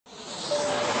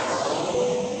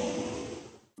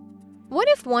What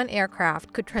if one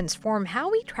aircraft could transform how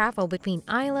we travel between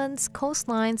islands,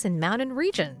 coastlines, and mountain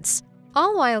regions,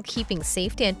 all while keeping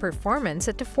safety and performance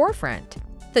at the forefront?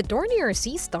 The Dornier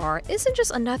Seastar isn't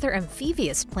just another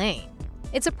amphibious plane.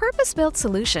 It's a purpose-built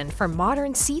solution for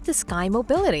modern sea-to-sky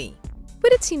mobility.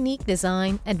 With its unique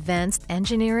design, advanced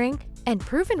engineering, and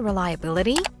proven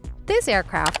reliability, this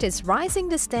aircraft is rising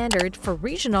the standard for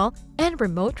regional and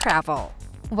remote travel.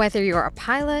 Whether you're a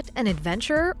pilot, an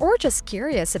adventurer, or just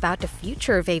curious about the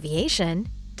future of aviation,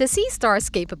 the Seastar's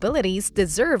capabilities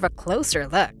deserve a closer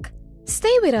look.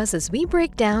 Stay with us as we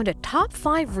break down the top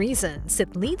 5 reasons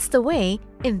it leads the way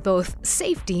in both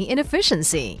safety and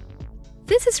efficiency.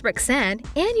 This is Roxanne,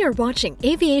 and you're watching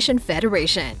Aviation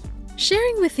Federation,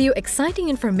 sharing with you exciting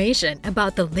information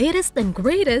about the latest and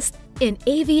greatest in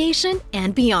aviation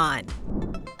and beyond.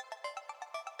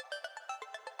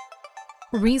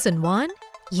 Reason 1.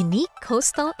 Unique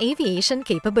coastal aviation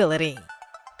capability.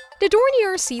 The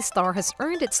Dornier Seastar has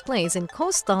earned its place in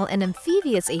coastal and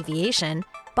amphibious aviation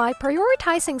by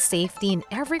prioritizing safety in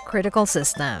every critical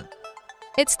system.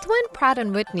 Its twin Pratt &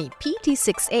 Whitney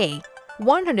PT6A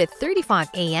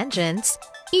 135A engines,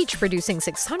 each producing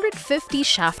 650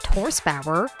 shaft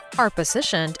horsepower, are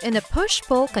positioned in a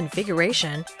push-pull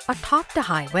configuration atop the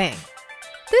high wing.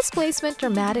 This placement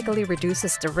dramatically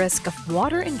reduces the risk of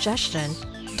water ingestion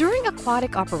during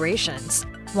aquatic operations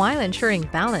while ensuring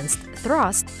balanced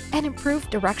thrust and improved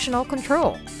directional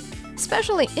control,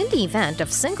 especially in the event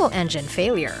of single-engine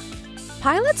failure.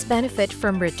 Pilots benefit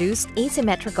from reduced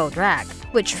asymmetrical drag,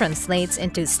 which translates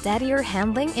into steadier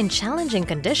handling in challenging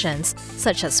conditions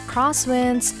such as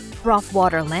crosswinds, rough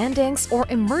water landings, or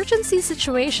emergency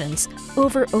situations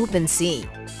over open sea.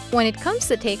 When it comes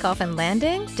to takeoff and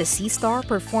landing, the Seastar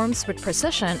performs with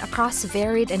precision across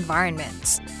varied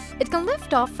environments. It can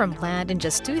lift off from land in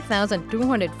just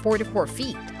 2,244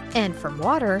 feet and from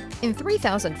water in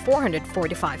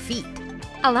 3,445 feet,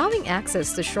 allowing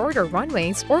access to shorter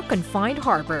runways or confined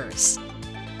harbors.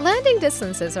 Landing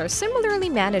distances are similarly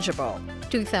manageable,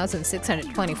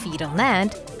 2,620 feet on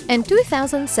land and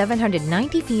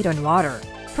 2,790 feet on water,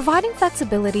 providing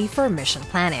flexibility for mission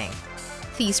planning.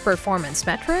 These performance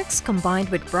metrics, combined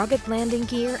with rugged landing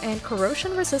gear and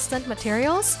corrosion-resistant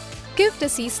materials, give the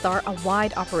Seastar a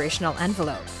wide operational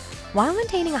envelope, while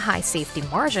maintaining a high safety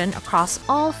margin across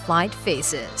all flight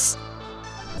phases.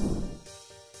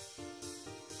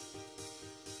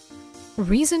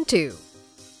 Reason 2.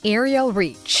 Aerial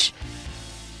reach.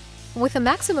 With a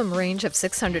maximum range of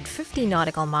 650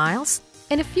 nautical miles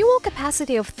and a fuel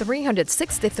capacity of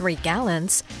 363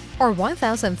 gallons, or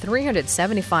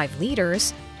 1,375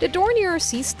 liters, the Dornier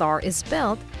Seastar is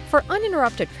built for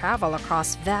uninterrupted travel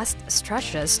across vast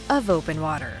stretches of open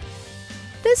water.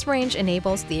 This range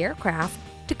enables the aircraft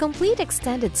to complete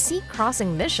extended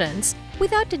sea-crossing missions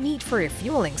without the need for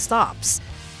refueling stops,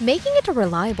 making it a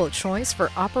reliable choice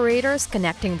for operators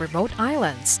connecting remote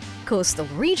islands, coastal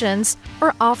regions,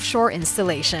 or offshore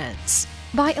installations.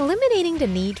 By eliminating the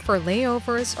need for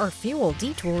layovers or fuel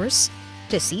detours,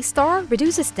 the Seastar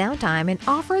reduces downtime and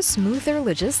offers smoother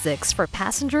logistics for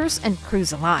passengers and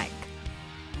crews alike.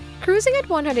 Cruising at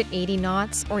 180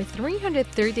 knots or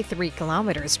 333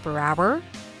 kilometers per hour,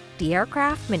 the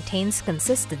aircraft maintains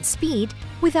consistent speed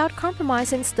without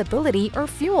compromising stability or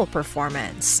fuel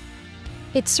performance.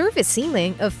 Its surface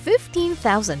ceiling of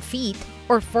 15,000 feet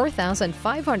or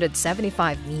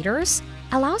 4,575 meters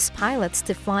allows pilots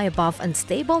to fly above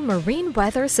unstable marine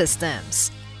weather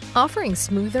systems, offering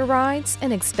smoother rides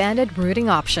and expanded routing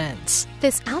options.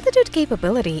 This altitude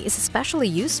capability is especially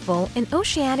useful in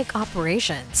oceanic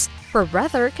operations, where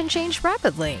weather can change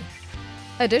rapidly.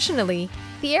 Additionally,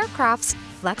 the aircraft's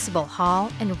flexible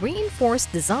hull and reinforced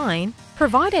design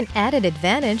provide an added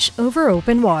advantage over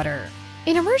open water.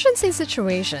 In emergency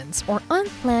situations or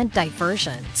unplanned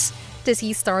diversions, the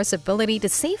Seastar's ability to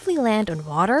safely land on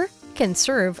water can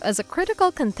serve as a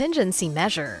critical contingency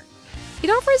measure. It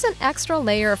offers an extra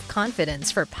layer of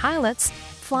confidence for pilots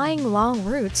flying long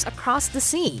routes across the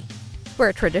sea,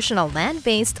 where traditional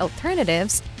land-based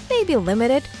alternatives may be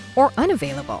limited or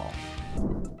unavailable.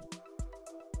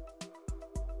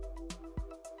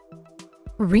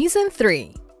 Reason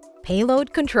 3.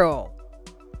 Payload control.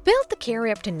 Built to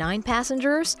carry up to 9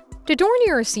 passengers, the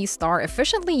Dornier Seastar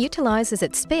efficiently utilizes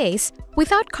its space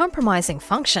without compromising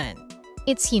function.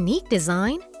 Its unique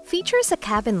design features a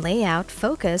cabin layout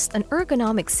focused on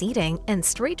ergonomic seating and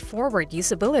straightforward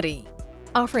usability,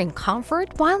 offering comfort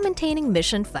while maintaining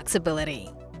mission flexibility.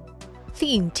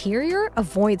 The interior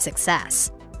avoids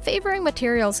excess, favoring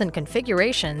materials and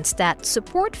configurations that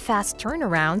support fast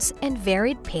turnarounds and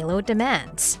varied payload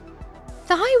demands.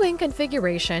 The high wing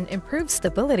configuration improves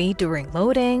stability during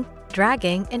loading,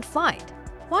 dragging in flight,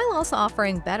 while also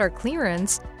offering better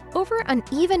clearance over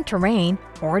uneven terrain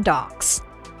or docks.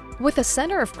 With a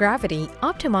center of gravity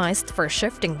optimized for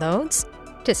shifting loads,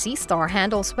 the Seastar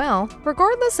handles well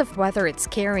regardless of whether it's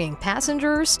carrying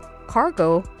passengers,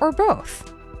 cargo, or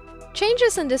both.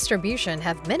 Changes in distribution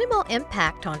have minimal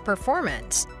impact on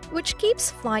performance, which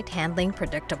keeps flight handling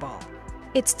predictable.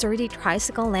 Its sturdy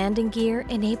tricycle landing gear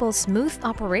enables smooth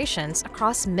operations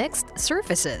across mixed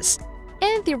surfaces,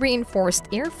 and the reinforced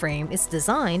airframe is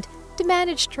designed to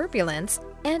manage turbulence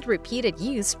and repeated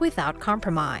use without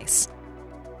compromise.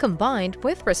 Combined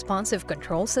with responsive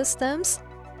control systems,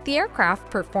 the aircraft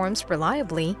performs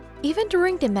reliably even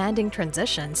during demanding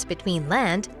transitions between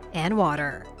land and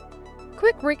water.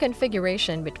 Quick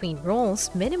reconfiguration between roles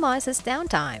minimizes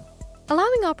downtime,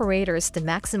 allowing operators to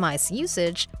maximize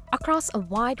usage across a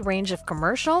wide range of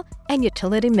commercial and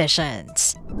utility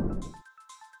missions.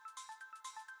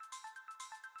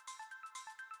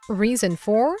 Reason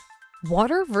 4.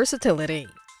 Water versatility.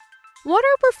 Water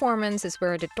performance is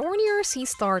where the Dornier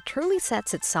Seastar truly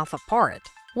sets itself apart.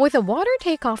 With a water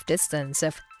takeoff distance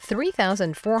of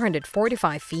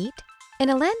 3,445 feet and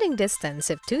a landing distance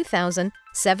of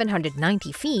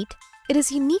 2,790 feet, it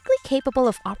is uniquely capable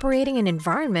of operating in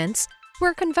environments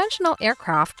where conventional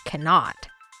aircraft cannot.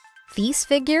 These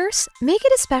figures make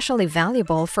it especially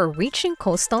valuable for reaching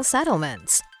coastal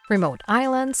settlements, remote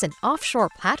islands, and offshore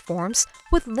platforms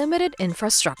with limited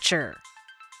infrastructure.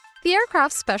 The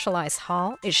aircraft's specialized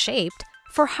hull is shaped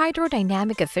for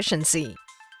hydrodynamic efficiency,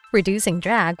 reducing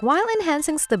drag while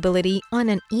enhancing stability on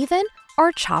uneven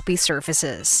or choppy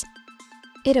surfaces.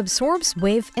 It absorbs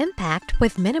wave impact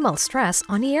with minimal stress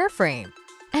on the airframe,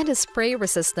 and a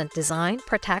spray-resistant design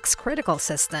protects critical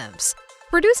systems,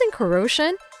 reducing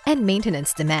corrosion and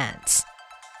maintenance demands.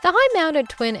 The high-mounted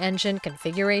twin-engine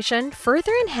configuration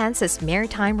further enhances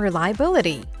maritime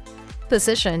reliability.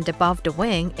 Positioned above the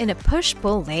wing in a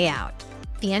push-pull layout,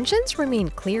 the engines remain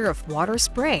clear of water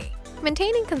spray,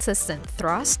 maintaining consistent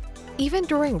thrust even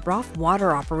during rough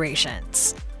water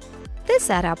operations. This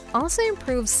setup also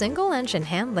improves single-engine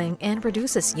handling and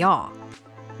reduces yaw,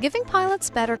 giving pilots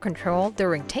better control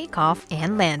during takeoff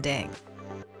and landing.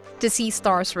 The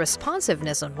Seastar's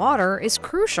responsiveness on water is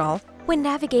crucial when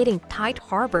navigating tight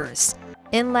harbors,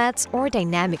 inlets, or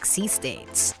dynamic sea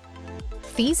states.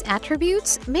 These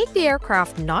attributes make the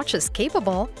aircraft not just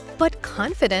capable, but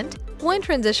confident when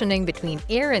transitioning between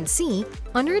air and sea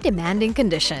under demanding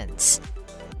conditions.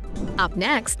 Up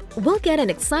next, we'll get an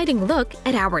exciting look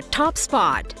at our top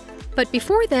spot. But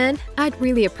before then, I'd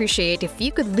really appreciate if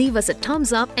you could leave us a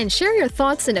thumbs up and share your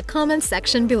thoughts in the comments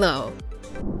section below.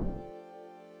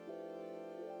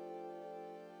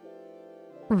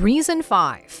 Reason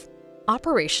 5.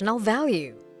 Operational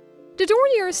value. The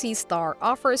Dornier Seastar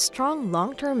offers strong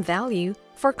long-term value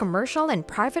for commercial and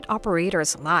private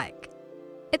operators alike.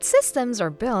 Its systems are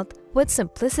built with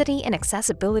simplicity and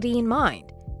accessibility in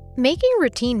mind, making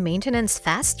routine maintenance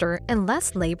faster and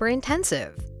less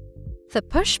labor-intensive. The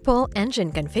push-pull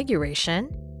engine configuration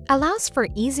allows for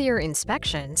easier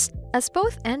inspections as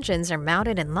both engines are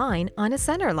mounted in line on a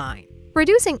center line,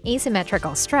 reducing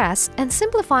asymmetrical stress and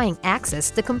simplifying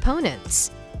access to components.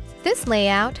 This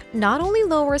layout not only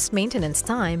lowers maintenance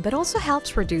time but also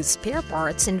helps reduce spare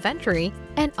parts inventory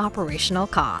and operational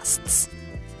costs.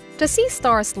 The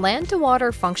Seastar's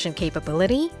land-to-water function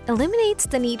capability eliminates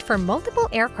the need for multiple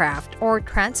aircraft or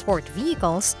transport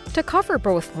vehicles to cover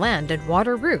both land and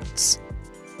water routes.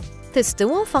 This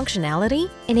dual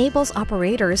functionality enables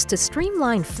operators to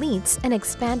streamline fleets and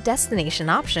expand destination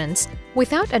options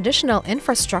without additional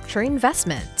infrastructure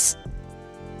investments.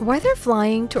 Whether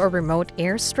flying to a remote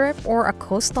airstrip or a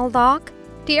coastal dock,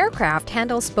 the aircraft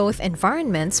handles both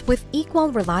environments with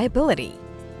equal reliability.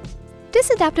 This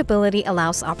adaptability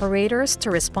allows operators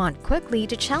to respond quickly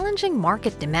to challenging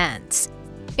market demands,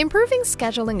 improving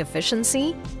scheduling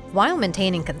efficiency while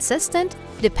maintaining consistent,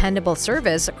 dependable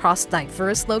service across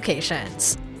diverse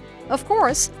locations. Of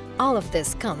course, all of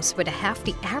this comes with a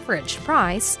hefty average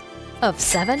price of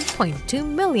 $7.2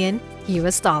 million.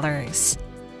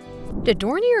 The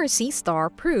Dornier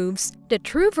Seastar proves that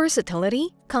true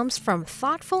versatility comes from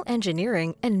thoughtful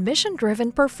engineering and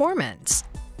mission-driven performance.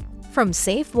 From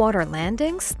safe water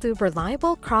landings to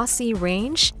reliable cross-sea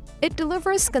range, it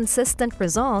delivers consistent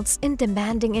results in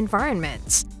demanding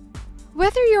environments.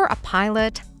 Whether you're a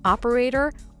pilot,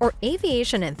 operator, or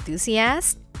aviation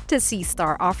enthusiast, the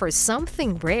Seastar offers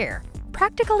something rare,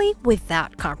 practically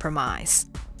without compromise.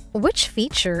 Which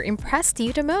feature impressed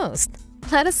you the most?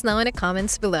 Let us know in the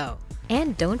comments below.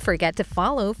 And don't forget to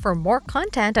follow for more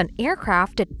content on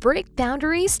aircraft that break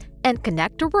boundaries and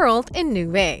connect the world in new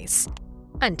ways.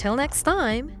 Until next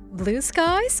time, blue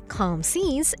skies, calm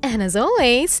seas, and as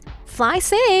always, fly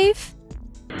safe!